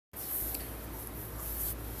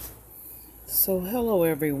So, hello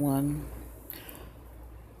everyone.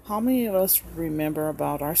 How many of us remember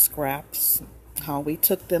about our scraps? How we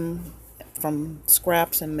took them from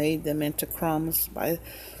scraps and made them into crumbs by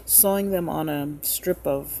sewing them on a strip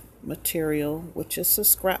of material, which is a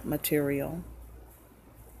scrap material.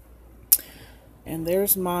 And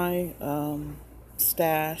there's my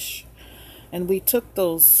stash. And we took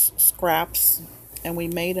those scraps and we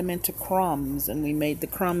made them into crumbs, and we made the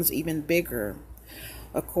crumbs even bigger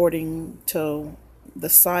according to the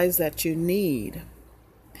size that you need.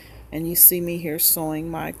 And you see me here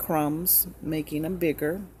sewing my crumbs, making them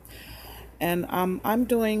bigger. And I'm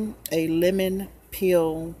doing a lemon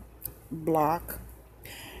peel block,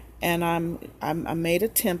 and I made a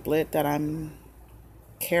template that I'm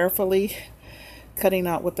carefully cutting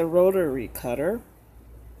out with the rotary cutter.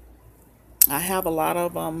 I have a lot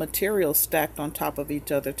of material stacked on top of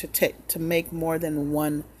each other to make more than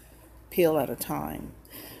one peel at a time.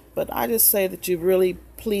 But I just say that you really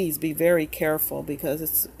please be very careful,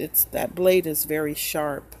 because it's that blade is very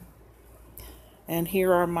sharp. And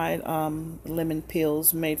here are my lemon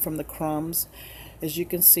peels made from the crumbs. As you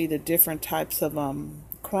can see, the different types of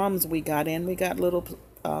crumbs we got in. We got little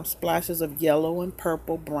splashes of yellow and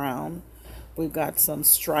purple, brown. We've got some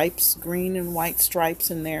stripes, green and white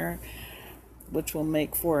stripes in there, which will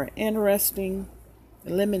make for an interesting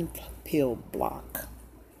lemon peel block.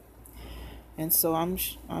 And so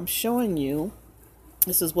I'm showing you,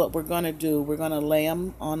 this is what we're going to do. We're going to lay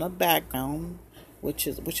them on a background, which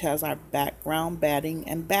has our background batting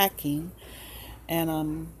and backing,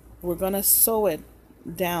 and we're going to sew it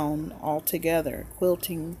down all together,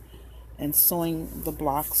 quilting and sewing the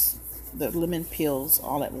blocks, the lemon peels,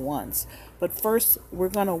 all at once. But first, we're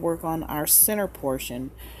going to work on our center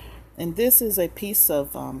portion, and this is a piece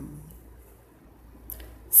of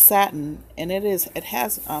satin, and it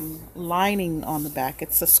has lining on the back.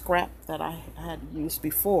 It's a scrap that I had used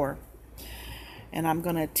before, and I'm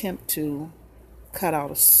going to attempt to cut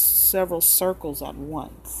out several circles at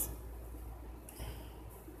once.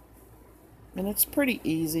 And it's pretty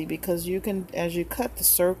easy, because you can, as you cut the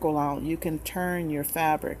circle out, you can turn your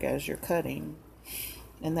fabric as you're cutting,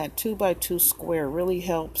 and that 2x2 square really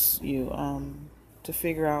helps you to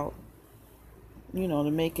figure out,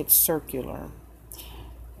 to make it circular.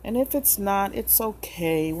 And if it's not, it's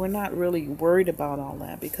okay. We're not really worried about all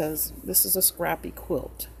that, because this is a scrappy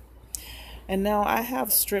quilt. And now I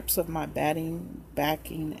have strips of my batting,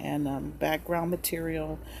 backing, and background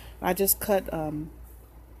material. I just cut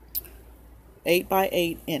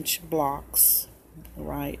 8x8-inch blocks,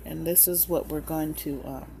 right? And this is what we're going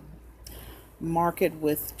to mark it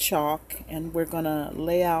with chalk, and we're going to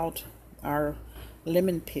lay out our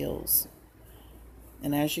lemon peels.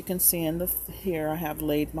 And as you can see here, I have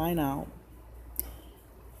laid mine out.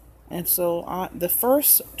 And so the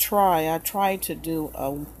first try, I tried to do a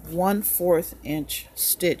 1/4 inch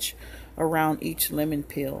stitch around each lemon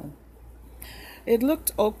peel. It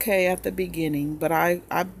looked okay at the beginning, but I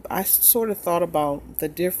sort of thought about the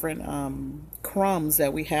different crumbs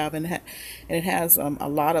that we have, and it has a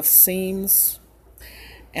lot of seams.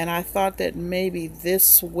 And I thought that maybe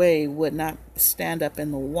this way would not stand up in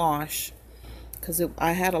the wash, because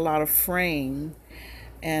I had a lot of fraying,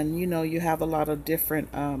 and you have a lot of different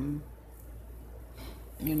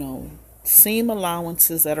seam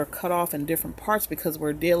allowances that are cut off in different parts, because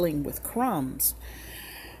we're dealing with crumbs.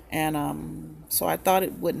 And so I thought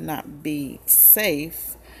it would not be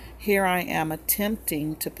safe. Here I am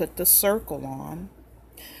attempting to put the circle on,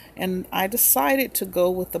 and I decided to go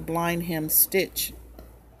with the blind hem stitch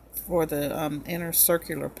for the inner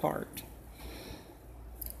circular part.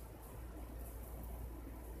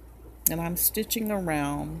 And I'm stitching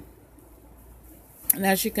around, and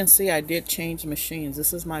as you can see, I did change machines.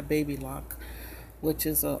 This is my Baby Lock, which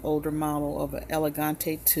is an older model of an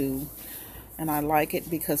Elegante 2, and I like it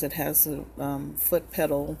because it has a foot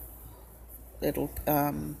pedal. It'll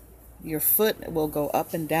your foot will go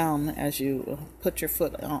up and down as you put your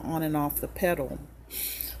foot on and off the pedal,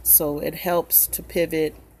 so it helps to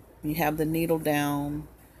pivot. You have the needle down.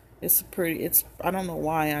 I don't know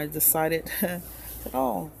why I decided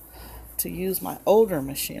to use my older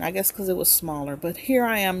machine. I guess because it was smaller. But here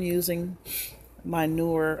I am using my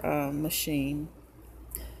newer machine,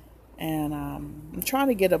 and I'm trying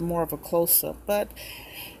to get more of a close-up. But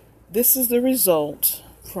this is the result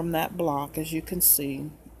from that block. As you can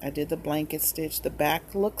see, I did the blanket stitch. The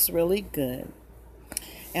back looks really good,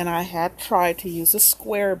 and I had tried to use a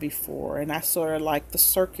square before, and I sort of like the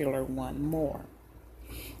circular one more.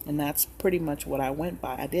 And that's pretty much what I went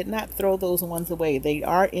by. I did not throw those ones away. They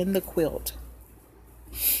are in the quilt.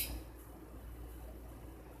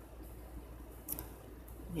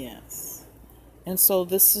 Yes. And so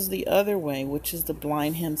this is the other way, which is the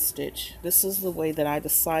blind hem stitch. This is the way that I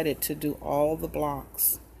decided to do all the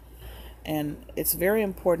blocks. And it's very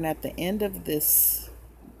important at the end of this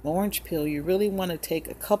orange peel, you really want to take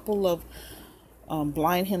a couple of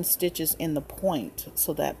blind hem stitches in the point,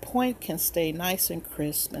 so that point can stay nice and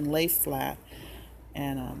crisp and lay flat.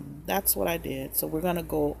 And that's what I did. So we're going to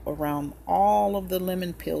go around all of the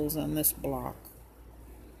lemon peels on this block.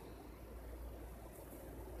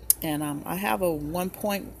 And I have a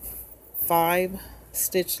 1.5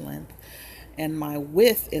 stitch length, and my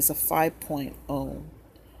width is a 5.0.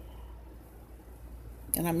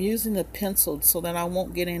 And I'm using the pencil so that I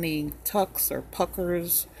won't get any tucks or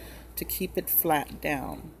puckers, to keep it flat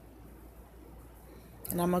down.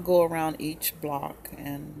 And I'm going to go around each block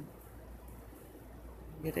and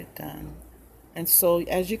get it done. And so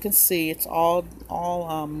as you can see, it's all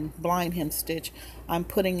blind hem stitch. I'm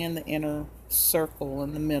putting in the inner circle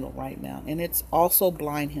in the middle right now, and it's also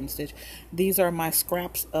blind hem stitch. These are my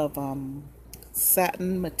scraps of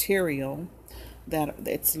satin material that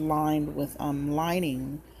it's lined with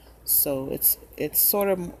lining, so it's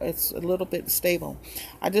a little bit stable.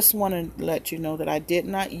 I just want to let you know that I did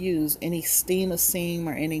not use any steam seam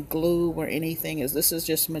or any glue or anything. This is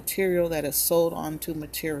just material that is sewed onto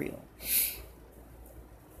material.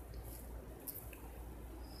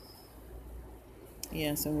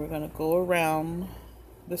 Yes, and we're going to go around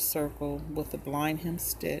the circle with the blind hem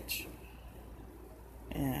stitch,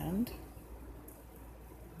 and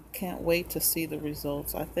can't wait to see the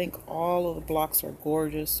results. I think all of the blocks are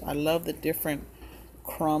gorgeous. I love the different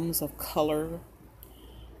crumbs of color.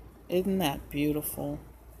 Isn't that beautiful?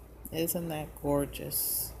 Isn't that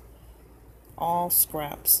gorgeous? All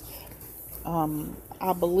scraps.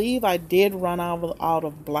 I believe I did run out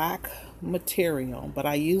of black material, but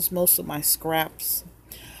I used most of my scraps.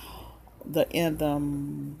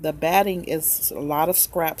 The batting is a lot of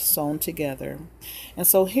scraps sewn together. And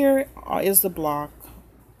so here is the block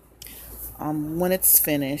when it's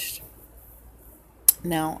finished.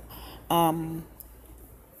 Now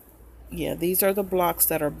yeah, these are the blocks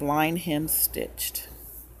that are blind hem stitched.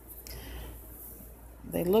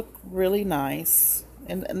 They look really nice,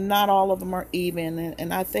 and not all of them are even,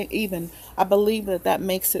 and I believe that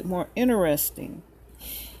makes it more interesting.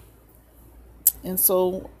 And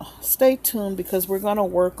so stay tuned, because we're going to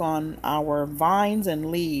work on our vines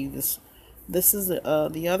and leaves. This is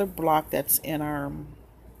the other block that's in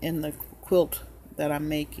the quilt that I'm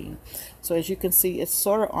making. So as you can see, it's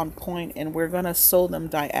sort of on point, and we're going to sew them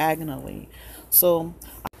diagonally. So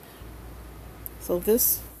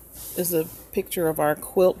this is a picture of our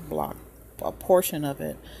quilt block, a portion of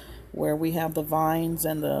it, where we have the vines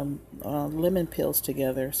and the lemon peels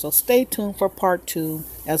together. So stay tuned for part 2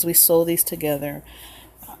 as we sew these together.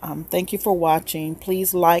 Thank you for watching.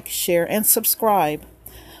 Please like, share, and subscribe.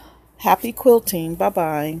 Happy quilting.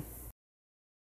 Bye-bye.